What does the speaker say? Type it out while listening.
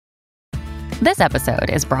This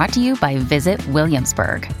episode is brought to you by Visit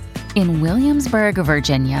Williamsburg. In Williamsburg,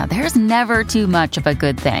 Virginia, there's never too much of a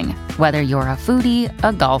good thing. Whether you're a foodie,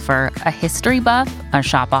 a golfer, a history buff, a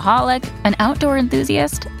shopaholic, an outdoor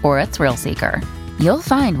enthusiast, or a thrill seeker, you'll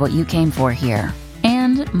find what you came for here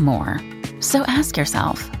and more. So ask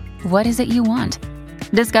yourself, what is it you want?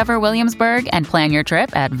 Discover Williamsburg and plan your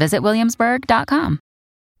trip at visitwilliamsburg.com.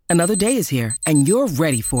 Another day is here, and you're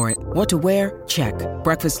ready for it. What to wear? Check.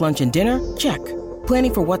 Breakfast, lunch, and dinner? Check.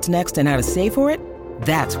 Planning for what's next and how to save for it?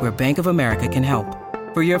 That's where Bank of America can help.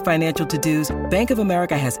 For your financial to-dos, Bank of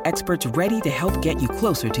America has experts ready to help get you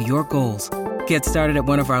closer to your goals. Get started at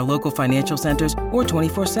one of our local financial centers or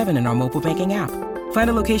 24/7 in our mobile banking app. Find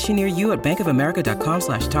a location near you at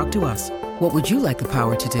bankofamerica.com/talktous. What would you like the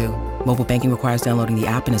power to do? Mobile banking requires downloading the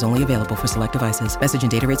app and is only available for select devices. Message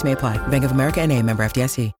and data rates may apply. Bank of America N.A., member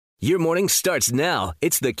FDIC. Your morning starts now.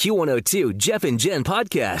 It's the Q102 Jeff and Jen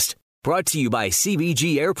podcast. Brought to you by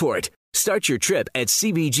CBG Airport. Start your trip at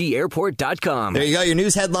CBGAirport.com. There you go. Your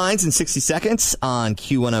news headlines in 60 seconds on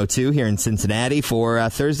Q102 here in Cincinnati for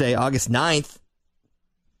Thursday, August 9th,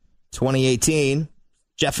 2018.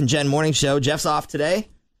 Jeff and Jen morning show. Jeff's off today.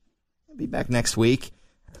 He'll be back next week.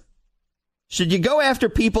 Should you go after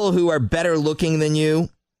people who are better looking than you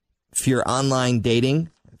if you're online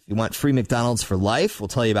dating? If you want free McDonald's for life, we'll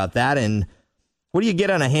tell you about that. And what do you get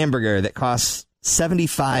on a hamburger that costs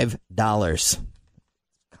 $75?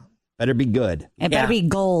 Better be good. It better be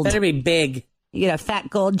gold. Better be big. You get a fat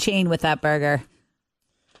gold chain with that burger.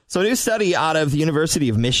 So a new study out of the University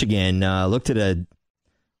of Michigan looked at a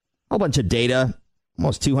whole bunch of data,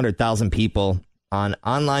 almost 200,000 people on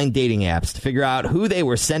online dating apps to figure out who they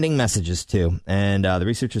were sending messages to. And the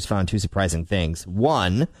researchers found two surprising things.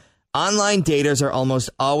 One, online daters are almost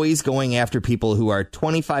always going after people who are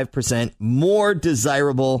 25% more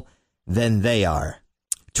desirable than they are.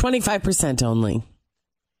 25% only.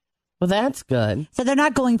 Well, that's good. So they're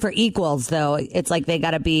not going for equals, though. It's like they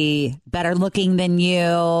got to be better looking than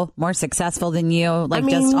you, more successful than you, like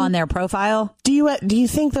just on their profile. Do you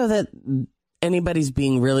think, though, that anybody's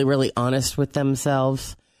being really, really honest with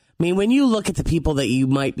themselves? I mean, when you look at the people that you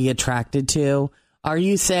might be attracted to, are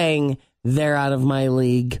you saying they're out of my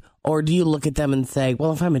league? Or do you look at them and say,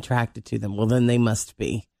 well, if I'm attracted to them, well, then they must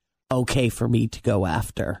be okay for me to go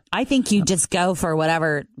after? I think you just go for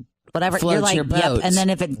whatever Floats you're like, your boat. yep. And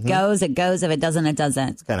then if it goes, it goes. If it doesn't, it doesn't.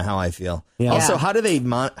 That's kind of how I feel. Yeah. Also, how do they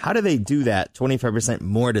do that 25%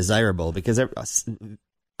 more desirable? Because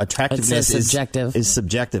attractiveness is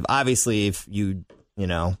subjective. Obviously, if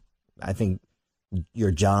I think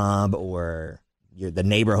your job or the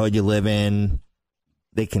neighborhood you live in,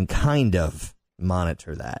 they can kind of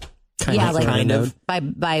monitor that. Kind of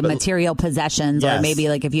by material possessions, yes. or maybe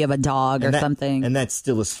like if you have a dog or something. And that's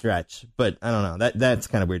still a stretch, but I don't know. That's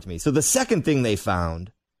kind of weird to me. So the second thing they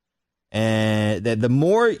found, and that the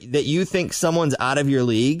more that you think someone's out of your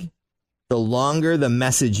league, the longer the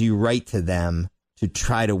message you write to them to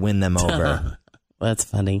try to win them over. That's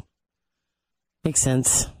funny. Makes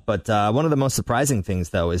sense. But one of the most surprising things,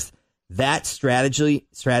 though, is that strategy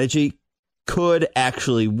could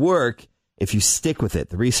actually work if you stick with it.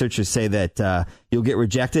 The researchers say that you'll get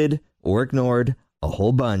rejected or ignored a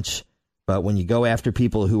whole bunch, but when you go after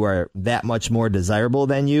people who are that much more desirable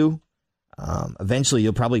than you, eventually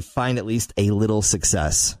you'll probably find at least a little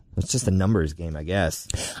success. It's just a numbers game, I guess.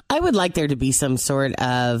 I would like there to be some sort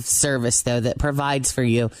of service, though, that provides for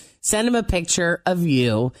you. Send them a picture of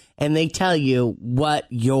you, and they tell you what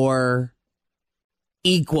your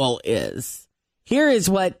equal is. Here is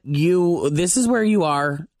this is where you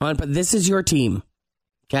are on, but this is your team.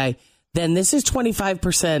 Okay. Then this is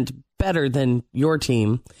 25% better than your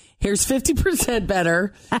team. Here's 50%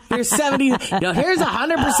 better. Here's 70. No, here's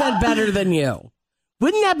 100% better than you.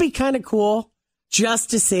 Wouldn't that be kind of cool? Just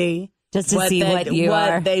to see what you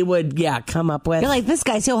are. They would, come up with. You're like, this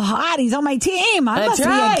guy's so hot. He's on my team. I must be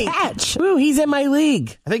a catch. Woo, he's in my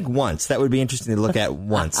league. I think once. That would be interesting to look at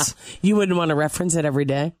once. You wouldn't want to reference it every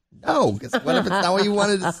day? No, because what if it's not what you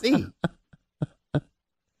wanted to see?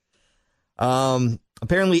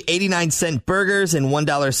 Apparently 89-cent burgers and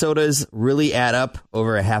 $1 sodas really add up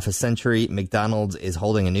over a half a century. McDonald's is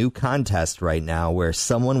holding a new contest right now where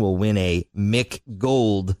someone will win a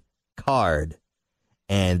McGold card,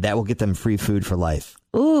 and that will get them free food for life.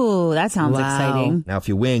 Ooh, that sounds exciting. Now, if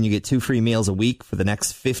you win, you get 2 free meals a week for the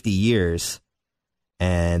next 50 years.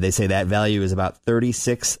 And they say that value is about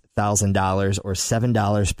 $36,000 or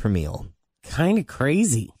 $7 per meal. Kind of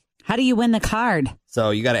crazy. How do you win the card? So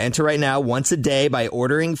you got to enter right now once a day by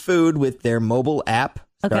ordering food with their mobile app.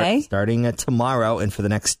 Starting tomorrow and for the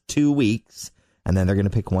next 2 weeks. And then they're going to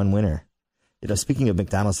pick one winner. Speaking of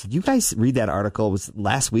McDonald's, did you guys read that article? It was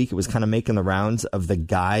last week. It was kind of making the rounds of the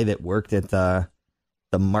guy that worked at the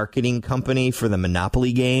marketing company for the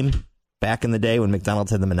Monopoly game back in the day when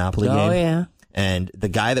McDonald's had the Monopoly game. Oh, yeah. And the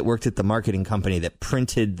guy that worked at the marketing company that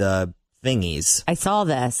printed the thingies. I saw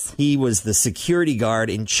this. He was the security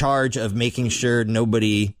guard in charge of making sure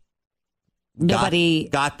nobody got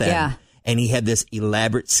them. Yeah. And he had this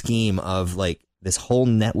elaborate scheme of like this whole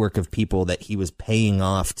network of people that he was paying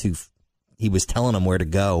off to. He was telling them where to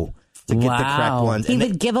go to get the correct ones. He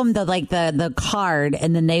would give them the card,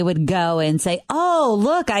 and then they would go and say, "Oh,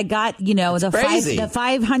 look, I got the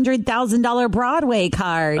 $500,000 Broadway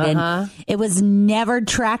card," and it was never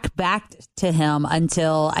tracked back to him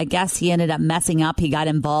until I guess he ended up messing up. He got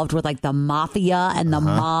involved with like the mafia and the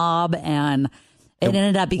mob, and it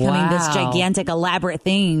ended up becoming this gigantic, elaborate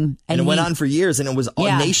thing. And it went on for years, and it was all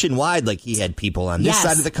nationwide. Like he had people on this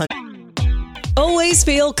side of the country. Always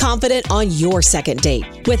feel confident on your second date.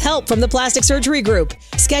 With help from the Plastic Surgery Group.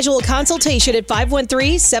 Schedule a consultation at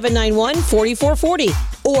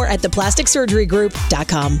 513-791-4440 or at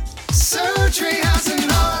theplasticsurgerygroup.com. Surgery has an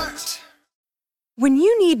art. When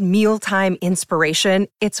you need mealtime inspiration,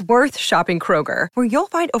 it's worth shopping Kroger, where you'll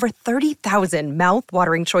find over 30,000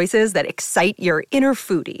 mouth-watering choices that excite your inner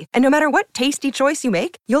foodie. And no matter what tasty choice you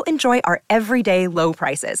make, you'll enjoy our everyday low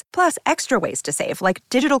prices, plus extra ways to save, like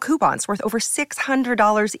digital coupons worth over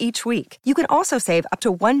 $600 each week. You can also save up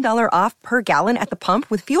to $1 off per gallon at the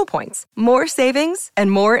pump with fuel points. More savings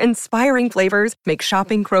and more inspiring flavors make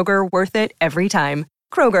shopping Kroger worth it every time.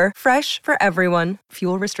 Kroger, fresh for everyone.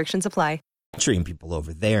 Fuel restrictions apply. Treating people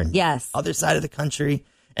over there and other side of the country,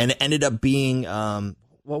 and it ended up being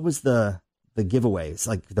what was the giveaway? It's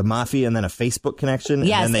like the mafia and then a Facebook connection.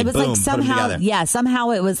 Yes, and then it was like somehow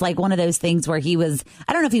it was like one of those things where he was,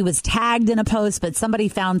 I don't know if he was tagged in a post, but somebody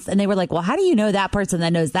found, and they were like, well, how do you know that person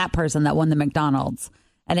that knows that person that won the McDonald's?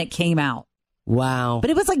 And it came out. Wow. But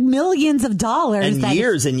it was like millions of dollars. And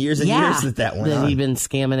years and years and years that went on. He'd been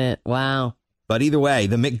scamming it. Wow. But either way,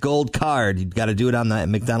 the McGold card, you've got to do it on the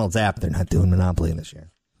McDonald's app. They're not doing Monopoly this year.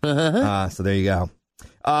 So there you go.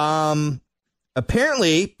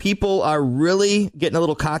 Apparently, people are really getting a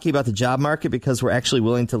little cocky about the job market because we're actually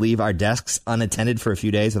willing to leave our desks unattended for a few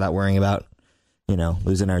days without worrying about,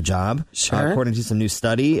 losing our job. Sure. According to some new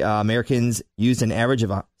study, Americans used an average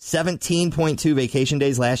of 17.2 vacation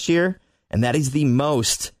days last year, and that is the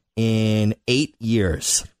most in 8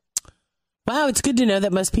 years. Wow, it's good to know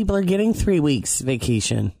that most people are getting 3 weeks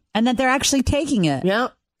vacation. And that they're actually taking it. Yeah.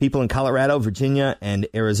 People in Colorado, Virginia, and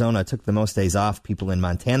Arizona took the most days off. People in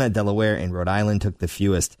Montana, Delaware, and Rhode Island took the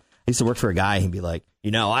fewest. I used to work for a guy. He'd be like,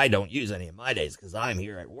 I don't use any of my days because I'm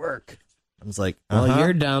here at work. I was like, well,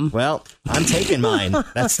 you're dumb. Well, I'm taking mine.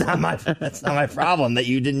 That's not my problem that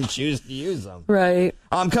you didn't choose to use them. Right.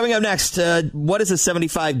 Coming up next, what does a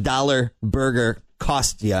 $75 burger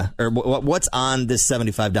cost you? Or what's on this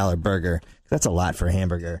 $75 burger? That's a lot for a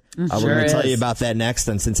hamburger. We're going to tell you about that next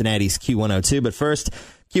on Cincinnati's Q102. But first,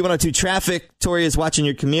 Q102 traffic. Tori is watching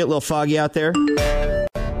your commute. A little foggy out there.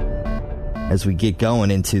 As we get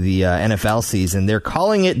going into the NFL season, they're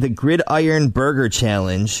calling it the Gridiron Burger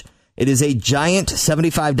Challenge. It is a giant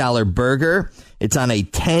 $75 burger. It's on a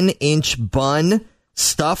 10-inch bun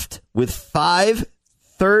stuffed with 5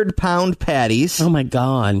 third-pound patties. Oh, my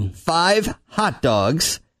God. 5 hot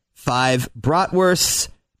dogs, 5 bratwursts,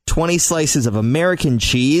 20 slices of American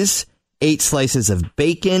cheese, 8 slices of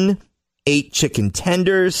bacon, 8 chicken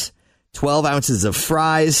tenders, 12 ounces of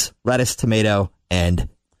fries, lettuce, tomato, and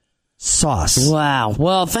sauce. Wow.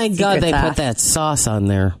 Well, thank God they put that sauce on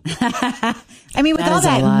there. I mean, with all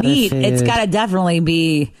that meat, it's got to definitely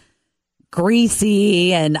be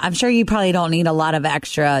greasy, and I'm sure you probably don't need a lot of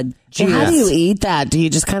extra juice. How do you eat that? Do you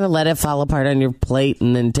just kind of let it fall apart on your plate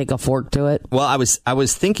and then take a fork to it? Well, I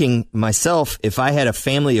was thinking myself, if I had a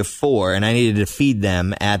family of 4 and I needed to feed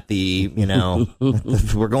them at the,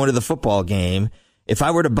 we're going to the football game, if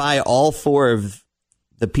I were to buy all 4 of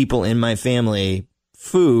the people in my family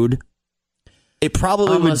food, it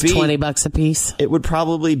probably almost would be $20 a piece. It would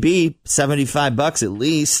probably be $75 at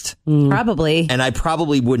least. Probably. And I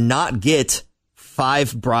probably would not get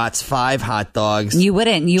 5 brats, 5 hot dogs. You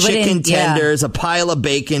wouldn't. Chicken tenders, a pile of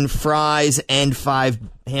bacon, fries, and 5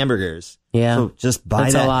 hamburgers. Yeah. So just buy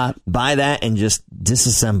That's that. a lot. Buy that and just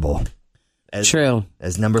disassemble. True.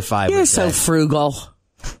 As number 5 You're so frugal.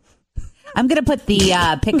 I'm going to put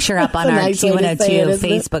the picture up on our Q102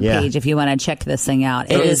 Facebook page if you want to check this thing out.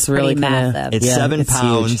 It is really massive. It's 7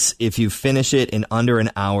 pounds. Huge. If you finish it in under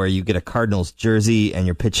an hour, you get a Cardinals jersey and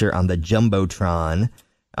your picture on the Jumbotron.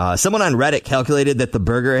 Someone on Reddit calculated that the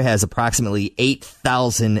burger has approximately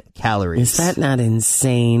 8,000 calories. Is that not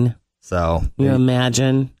insane? So You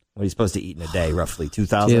imagine? what are you supposed to eat in a day? Roughly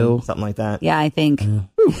 2,000, something like that. Yeah, I think.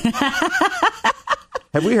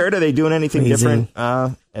 Have we heard? Are they doing anything Crazy. different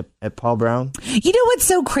at Paul Brown? You know what's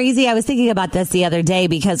so crazy? I was thinking about this the other day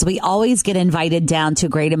because we always get invited down to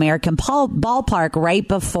Great American Ballpark right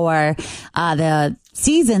before the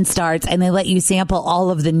season starts, and they let you sample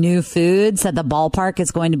all of the new foods that the ballpark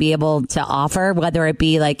is going to be able to offer, whether it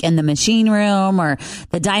be like in the machine room or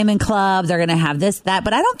the Diamond Club. They're going to have this, that.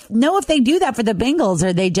 But I don't know if they do that for the Bengals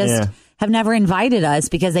or they just have never invited us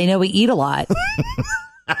because they know we eat a lot.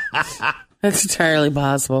 That's entirely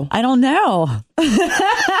possible. I don't know.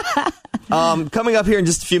 Coming up here in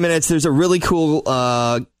just a few minutes, there's a really cool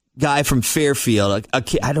guy from Fairfield. A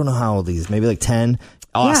kid, I don't know how old he is, maybe like 10.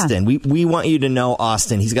 Austin. Yeah. We want you to know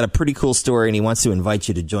Austin. He's got a pretty cool story, and he wants to invite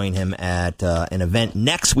you to join him at an event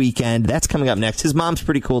next weekend. That's coming up next. His mom's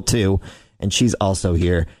pretty cool, too, and she's also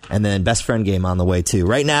here. And then Best Friend Game on the way, too.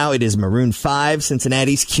 Right now, it is Maroon 5,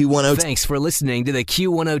 Cincinnati's Q102. Thanks for listening to the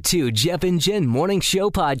Q102 Jeff and Jen Morning Show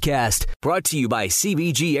podcast, brought to you by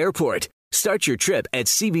CBG Airport. Start your trip at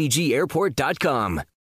CBGAirport.com.